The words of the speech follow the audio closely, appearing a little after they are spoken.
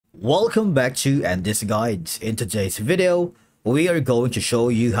Welcome back to Andy's Guides. In today's video, we are going to show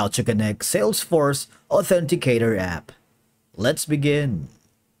you how to connect Salesforce Authenticator app. Let's begin.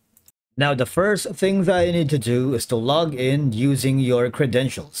 Now, the first thing that you need to do is to log in using your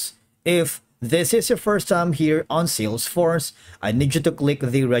credentials. If this is your first time here on Salesforce, I need you to click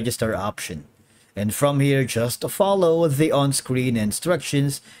the register option. And from here, just follow the on-screen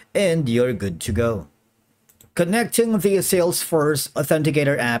instructions and you're good to go. Connecting the Salesforce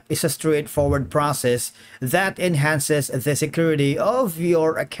Authenticator app is a straightforward process that enhances the security of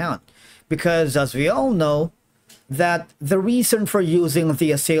your account. Because as we all know, that the reason for using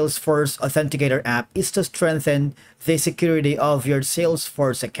the Salesforce Authenticator app is to strengthen the security of your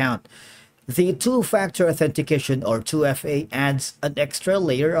Salesforce account. The two-factor authentication or 2FA adds an extra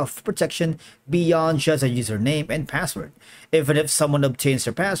layer of protection beyond just a username and password. Even if someone obtains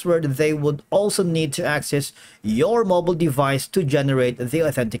your password, they would also need to access your mobile device to generate the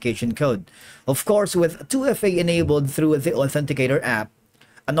authentication code. Of course, with 2FA enabled through the Authenticator app,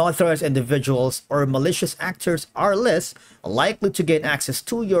 unauthorized individuals or malicious actors are less likely to gain access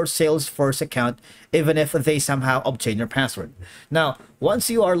to your Salesforce account even if they somehow obtain your password. Now,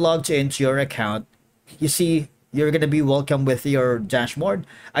 once you are logged into your account, you see you're going to be welcome with your dashboard.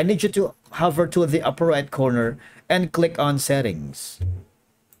 I need you to hover to the upper right corner and click on Settings.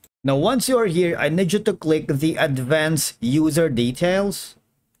 Now, once you are here, I need you to click the Advanced User Details.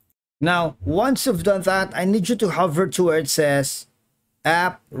 Now, once you've done that, I need you to hover to where it says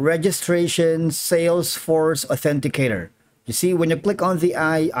App Registration Salesforce Authenticator. You see, when you click on the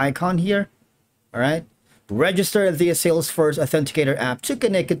icon here, all right, register the Salesforce Authenticator app to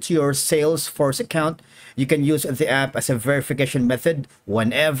connect it to your Salesforce account. You can use the app as a verification method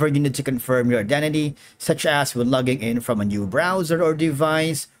whenever you need to confirm your identity, such as when logging in from a new browser or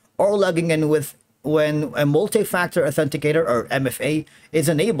device, or logging in with when a multi-factor authenticator or MFA is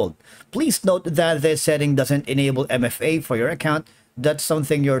enabled. Please note that this setting doesn't enable MFA for your account. That's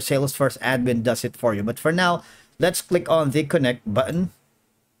something your Salesforce admin does it for you. But for now, let's click on the connect button.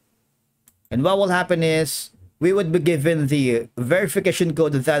 And what will happen is we would be given the verification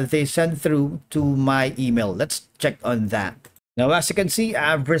code that they sent through to my email. Let's check on that. Now, as you can see,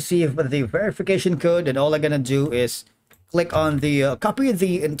 I've received the verification code, and all I'm going to do is click on the copy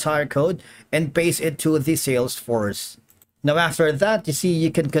the entire code and paste it to the Salesforce. Now, after that, you see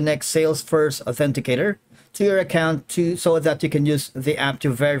you can connect Salesforce Authenticator to your account so that you can use the app to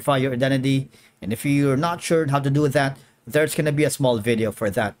verify your identity. And if you're not sure how to do that, there's going to be a small video for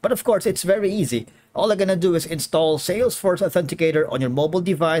that. But of course, it's very easy. All I'm going to do is install Salesforce Authenticator on your mobile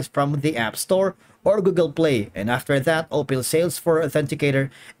device from the App Store or Google Play. And after that, open Salesforce Authenticator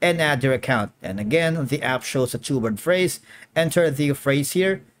and add your account. And again, the app shows a two-word phrase. Enter the phrase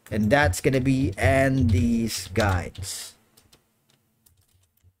here, and that's going to be Andy's Guides.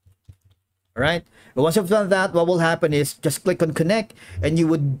 All right. Once you've done that, what will happen is just click on connect and you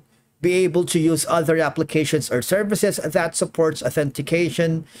would be able to use other applications or services that supports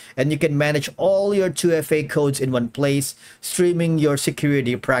authentication, and you can manage all your 2FA codes in one place, streaming your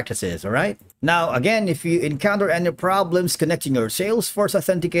security practices. All right. Now, again, if you encounter any problems connecting your Salesforce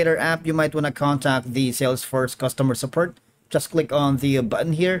Authenticator app, you might want to contact the Salesforce customer support. Just click on the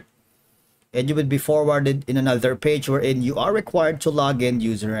button here, and you would be forwarded in another page wherein you are required to log in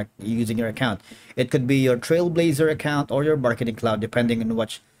using your account. It could be your Trailblazer account or your Marketing Cloud, depending on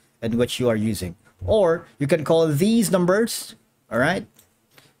which you are using. Or you can call these numbers, all right?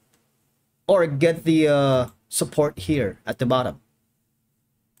 Or get the support here at the bottom.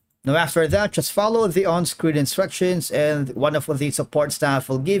 Now, after that, just follow the on-screen instructions, and one of the support staff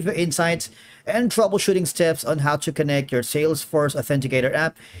will give you insights and troubleshooting steps on how to connect your Salesforce Authenticator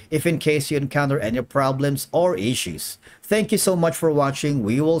app if in case you encounter any problems or issues. Thank you so much for watching.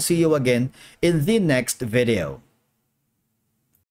 We will see you again in the next video.